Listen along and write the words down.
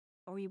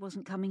or he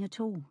wasn't coming at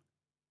all.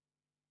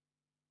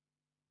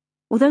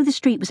 Although the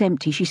street was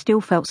empty, she still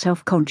felt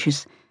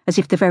self-conscious, as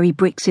if the very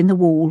bricks in the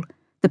wall,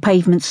 the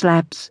pavement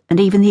slabs, and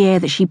even the air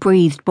that she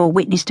breathed bore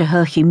witness to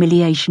her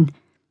humiliation.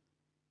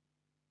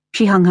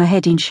 She hung her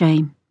head in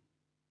shame.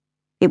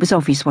 It was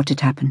obvious what had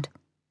happened.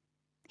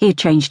 He had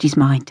changed his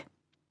mind.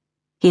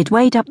 He had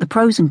weighed up the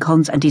pros and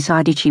cons and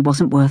decided she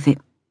wasn't worth it.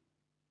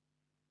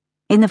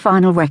 In the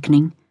final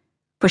reckoning,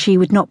 for she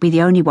would not be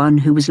the only one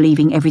who was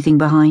leaving everything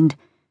behind,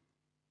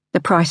 the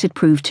price had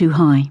proved too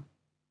high.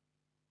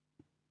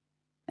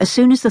 As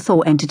soon as the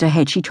thought entered her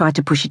head, she tried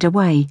to push it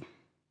away.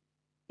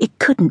 It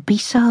couldn't be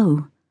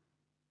so.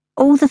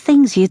 All the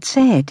things he had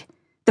said,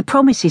 the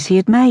promises he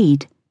had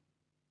made,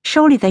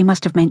 surely they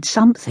must have meant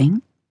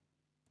something.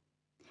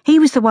 He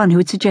was the one who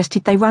had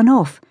suggested they run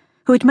off,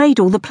 who had made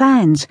all the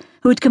plans,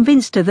 who had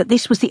convinced her that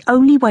this was the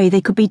only way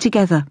they could be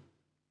together.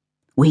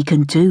 "We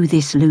can do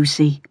this,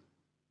 Lucy."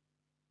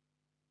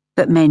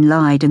 But men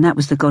lied, and that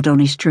was the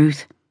God-honest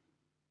truth.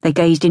 They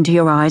gazed into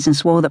your eyes and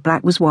swore that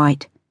black was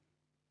white.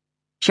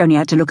 She only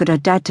had to look at her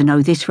dad to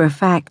know this for a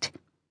fact.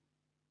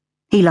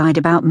 He lied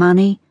about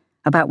money,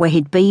 about where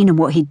he'd been and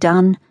what he'd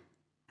done,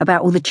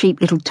 about all the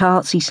cheap little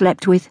tarts he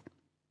slept with.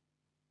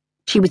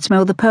 She would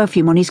smell the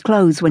perfume on his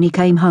clothes when he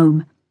came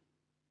home,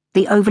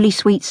 the overly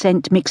sweet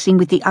scent mixing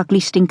with the ugly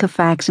stink of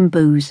fags and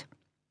booze.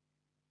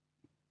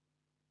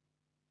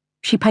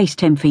 She paced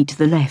 10 feet to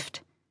the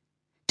left,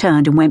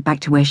 turned and went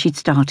back to where she'd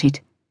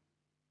started.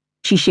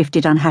 She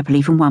shifted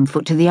unhappily from one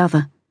foot to the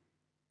other.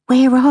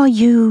 "Where are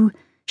you?"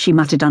 she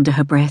muttered under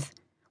her breath.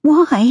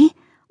 Why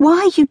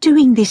are you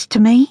doing this to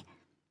me?"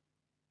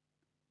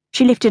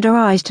 She lifted her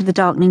eyes to the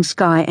darkening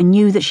sky and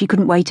knew that she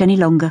couldn't wait any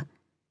longer.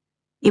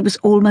 It was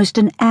almost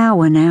an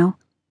hour now.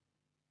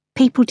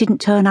 People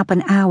didn't turn up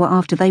an hour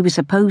after they were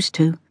supposed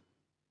to.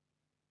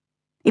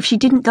 If she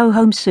didn't go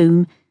home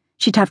soon,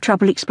 she'd have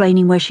trouble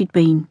explaining where she'd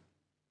been.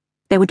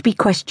 There would be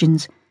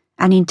questions,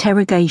 an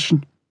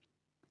interrogation.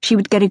 She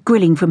would get a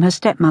grilling from her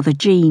stepmother,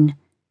 Jean.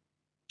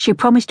 She had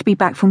promised to be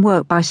back from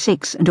work by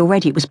 6, and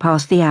already it was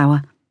past the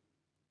hour.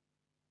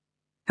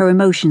 Her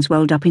emotions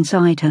welled up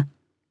inside her,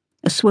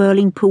 a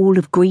swirling pool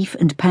of grief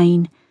and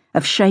pain,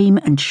 of shame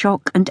and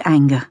shock and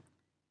anger.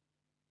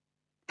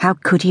 How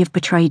could he have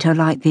betrayed her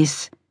like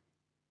this?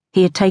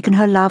 He had taken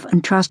her love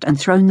and trust and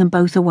thrown them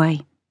both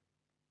away.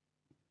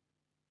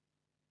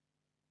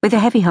 With a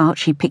heavy heart,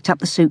 she picked up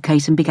the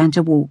suitcase and began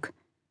to walk.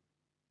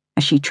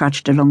 As she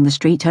trudged along the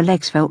street, her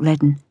legs felt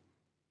leaden.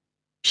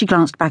 She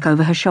glanced back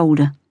over her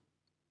shoulder,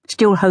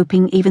 still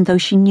hoping even though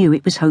she knew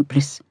it was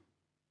hopeless.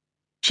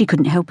 She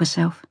couldn't help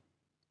herself.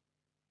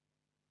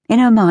 In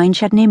her mind,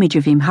 she had an image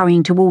of him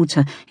hurrying towards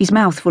her, his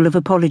mouth full of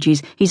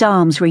apologies, his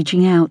arms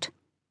reaching out.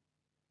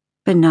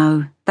 But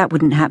no, that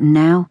wouldn't happen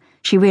now.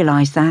 She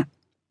realised that.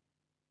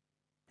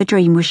 The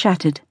dream was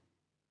shattered.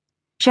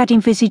 She had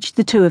envisaged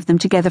the two of them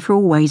together for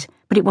always,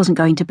 but it wasn't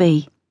going to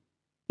be.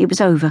 It was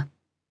over.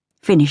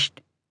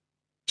 Finished.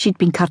 She'd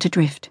been cut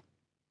adrift.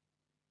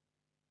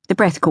 The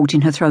breath caught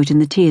in her throat and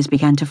the tears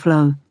began to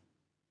flow.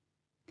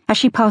 As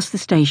she passed the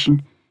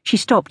station, she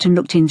stopped and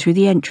looked in through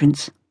the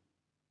entrance.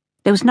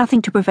 There was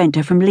nothing to prevent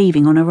her from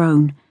leaving on her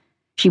own.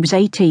 She was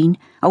 18,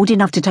 old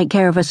enough to take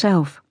care of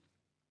herself.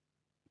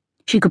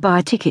 She could buy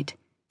a ticket,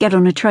 get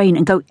on a train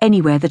and go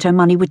anywhere that her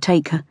money would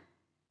take her.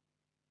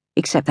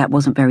 Except that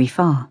wasn't very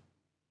far.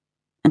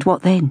 And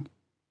what then?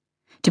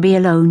 To be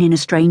alone in a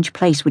strange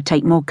place would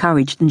take more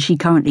courage than she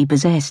currently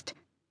possessed.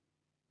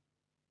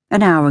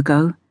 An hour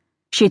ago,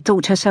 she had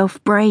thought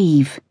herself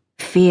brave,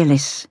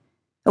 fearless,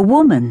 a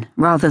woman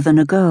rather than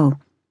a girl.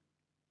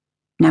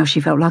 Now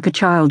she felt like a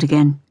child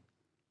again,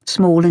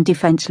 small and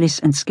defenceless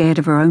and scared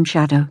of her own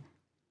shadow.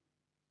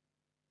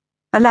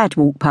 A lad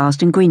walked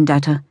past and grinned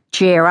at her.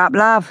 "Cheer up,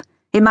 love.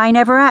 It may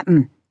never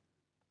happen."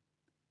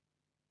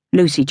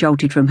 Lucy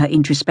jolted from her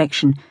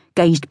introspection,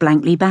 gazed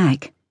blankly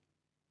back.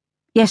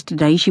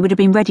 Yesterday she would have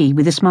been ready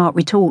with a smart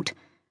retort,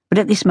 but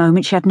at this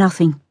moment she had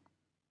nothing.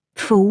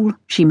 "Fool,"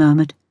 she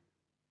murmured,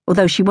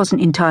 although she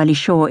wasn't entirely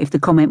sure if the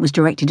comment was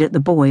directed at the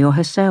boy or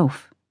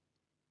herself.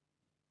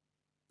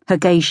 Her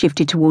gaze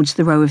shifted towards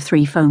the row of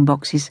 3 phone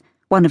boxes,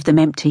 one of them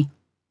empty,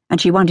 and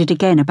she wondered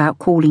again about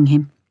calling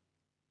him.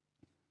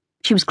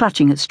 She was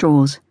clutching at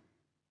straws,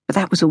 but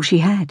that was all she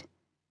had.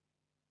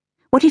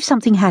 What if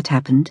something had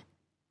happened,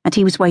 and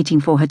he was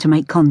waiting for her to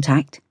make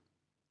contact?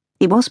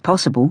 It was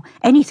possible.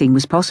 Anything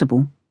was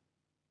possible.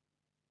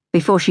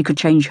 Before she could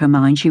change her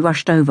mind, she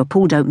rushed over,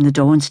 pulled open the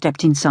door and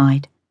stepped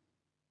inside.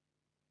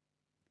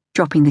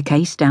 Dropping the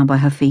case down by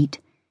her feet,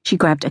 she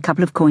grabbed a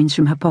couple of coins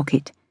from her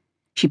pocket.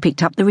 She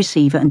picked up the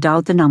receiver and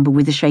dialed the number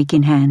with a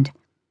shaking hand.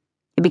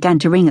 It began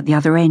to ring at the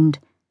other end.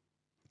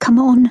 "Come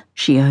on,"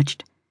 she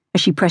urged,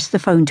 as she pressed the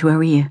phone to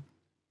her ear.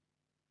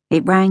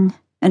 It rang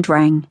and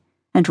rang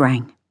and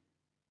rang.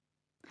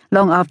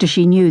 Long after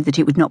she knew that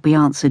it would not be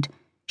answered,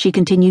 she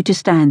continued to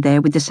stand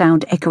there with the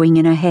sound echoing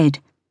in her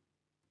head.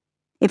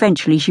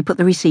 Eventually she put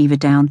the receiver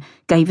down,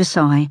 gave a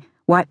sigh,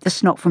 wiped the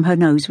snot from her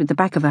nose with the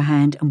back of her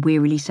hand and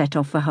wearily set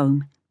off for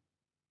home.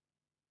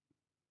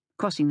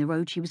 Crossing the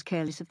road, she was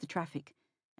careless of the traffic.